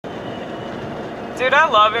Dude, I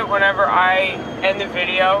love it whenever I end the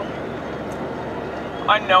video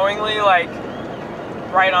unknowingly, like,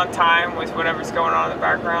 right on time with whatever's going on in the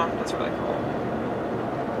background. That's really cool.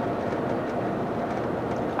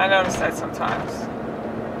 I notice that sometimes.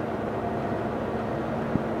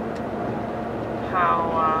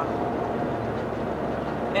 How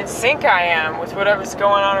in sync I am with whatever's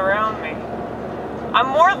going on around me. I'm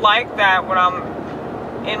more like that when I'm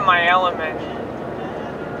in my element.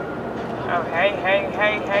 Oh, hey, hey,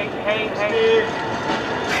 hey, hey, hey, hey.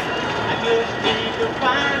 I just need to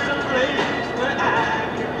find some place where I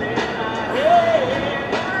can lay my head.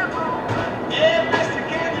 Yeah, mister,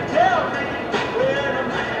 can you tell me where the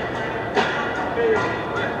man found the bed?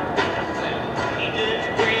 He just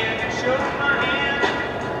grinned and shook my hand.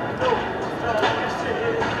 No, that's all he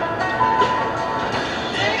said.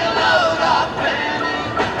 Take a load off Fanny.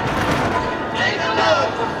 Take a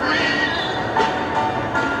load for free.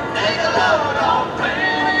 Take a load off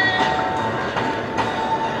Fanny.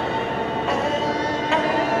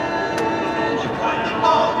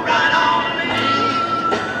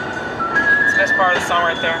 It's the best part of the song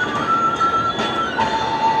right there.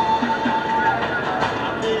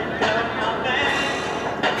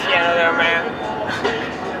 That piano though, man.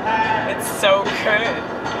 It's so good.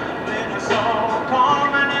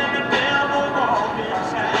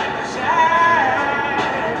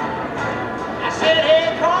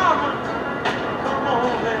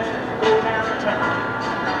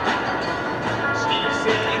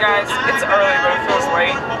 You guys, it's early, but it feels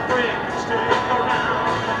late.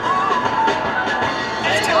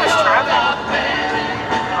 There's too much traffic.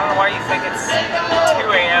 I don't know why you think it's 2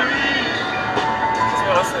 a.m. Because we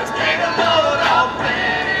listen to this band.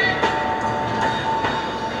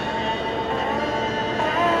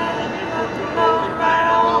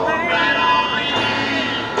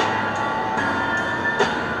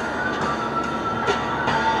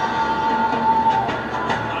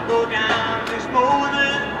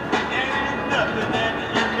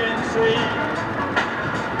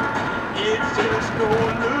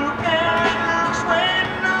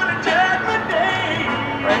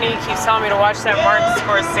 Ronnit keeps telling me to watch that Martin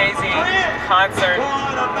Scorsese concert.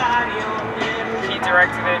 He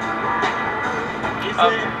directed it.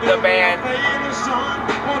 Of the band.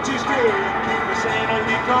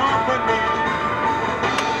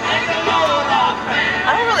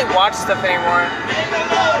 I don't really watch stuff anymore.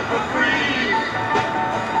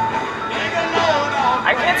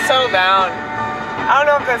 I can't settle down. I don't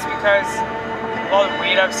know if that's because of all the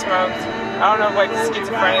weed I've smoked. I don't know if like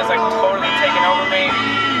schizophrenia is like totally taking over me,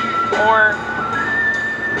 or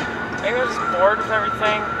maybe I'm just bored with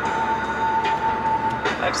everything.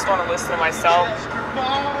 I just want to listen to myself.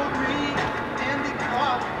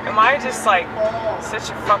 Am I just like such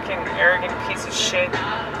a fucking arrogant piece of shit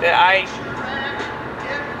that I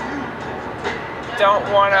don't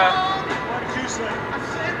want to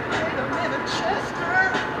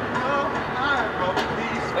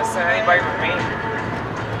listen to anybody but me?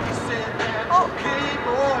 Oh,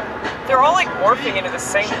 they're all like morphing into the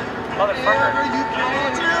same motherfucker.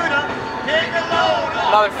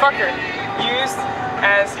 Motherfucker, used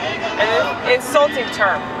as an insulting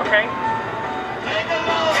term, okay?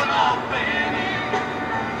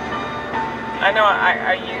 I know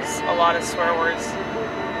I use a lot of swear words.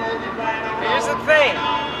 But here's the thing.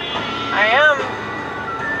 I am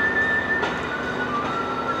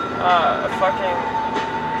a fucking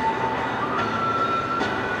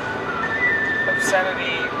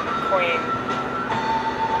obscenity queen.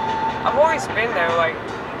 I've always been there, like,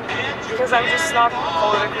 because I'm just not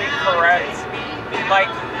politically correct.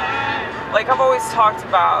 Like I've always talked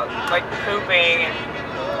about, like, pooping and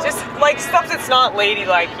just, like, stuff that's not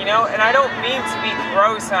ladylike, you know? And I don't mean to be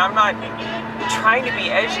gross, and I'm not trying to be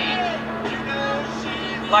edgy.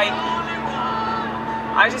 Like,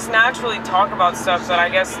 I just naturally talk about stuff that I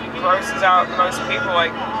guess grosses out most people.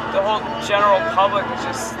 Like, the whole general public is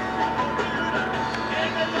just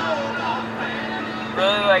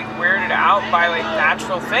really, like, weirded out by, like,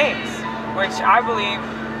 natural things, which I believe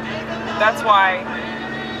that's why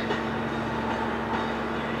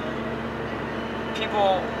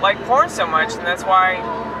people like porn so much, and that's why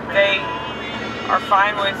they are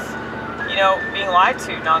fine with, you know, being lied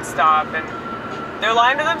to nonstop, and they're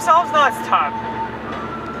lying to themselves nonstop.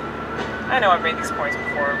 I know I've made these points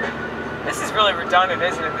before, but this is really redundant,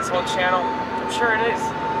 isn't it, this whole channel? I'm sure it is.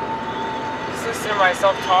 Just listening to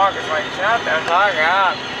myself talk is like, shut the fuck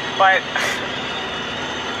up. But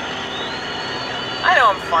I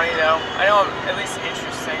know I'm funny though. I know I'm at least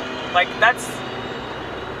interesting. Like, that's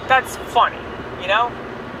funny, you know?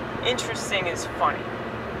 Interesting is funny.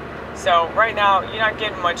 So right now, you're not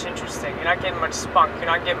getting much interesting. You're not getting much spunk. You're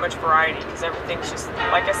not getting much variety because everything's just,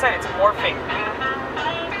 like I said, it's morphing.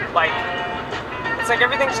 Like, it's like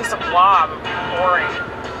everything's just a blob of boring.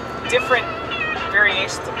 Different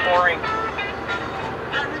variations of boring.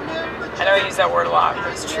 I know I use that word a lot,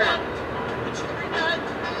 but it's true.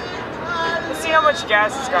 Let's see how much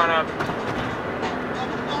gas has gone up.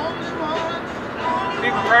 Be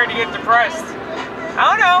prepared to get depressed. I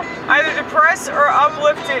don't know, either depressed or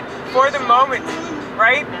uplifted for the moment,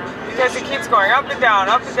 right? Because it keeps going up and down,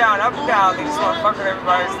 up and down, up and down. They just want to fuck with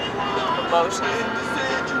everybody's emotions.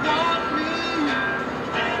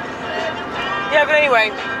 Yeah, but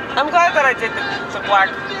anyway, I'm glad that I did the black,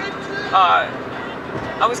 I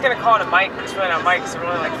was going to call it a mic, but it's really not a mic because there were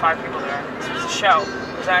only like 5 people there. This was a show.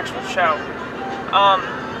 It was an actual show. I'm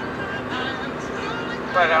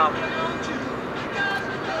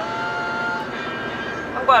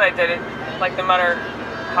glad I did it. Like, no matter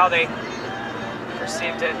how they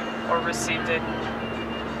perceived it or received it.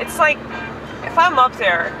 It's like, if I'm up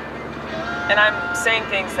there and I'm saying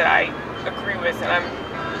things that I agree with and I'm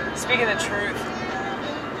speaking the truth,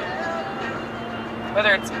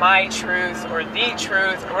 whether it's my truth or the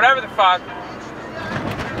truth or whatever the fuck,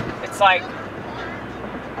 it's like,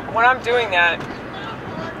 when I'm doing that,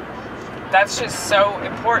 that's just so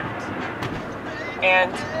important.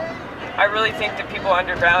 And I really think that people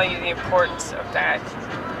undervalue the importance of that.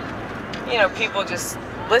 You know, people just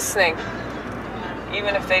listening,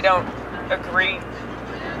 even if they don't agree.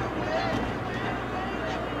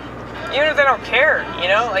 Even if they don't care, you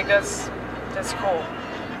know? Like, that's cool.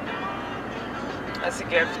 That's a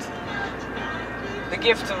gift. The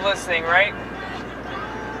gift of listening, right?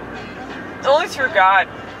 Only through God,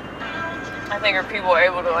 I think, are people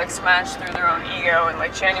able to, like, smash through their own ego and,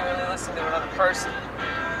 like, genuinely listen to another person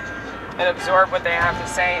and absorb what they have to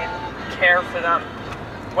say and care for them,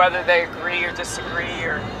 whether they agree or disagree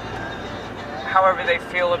or however they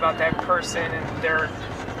feel about that person and their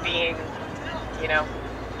being, you know,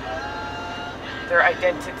 their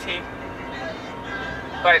identity.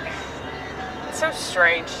 But it's so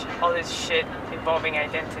strange, all this shit involving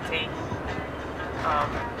identity.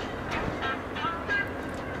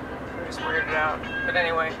 We're just weirded out. But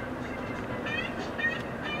anyway,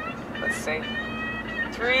 let's see.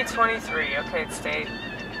 323. Okay, it stayed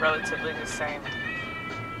relatively the same.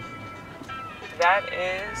 That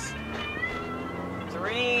is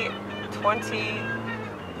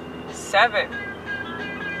 327.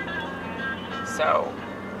 So,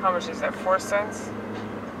 how much is that? 4 cents?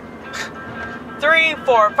 3,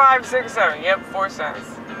 4, 5, 6, 7. Yep, 4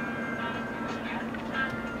 cents.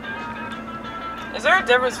 Is there a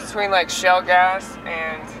difference between, like, shell gas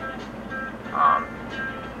and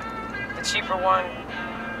the cheaper one?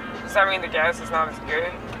 Does that mean the gas is not as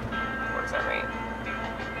good? What does that mean?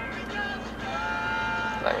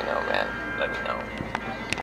 Let me know, man. Let me know.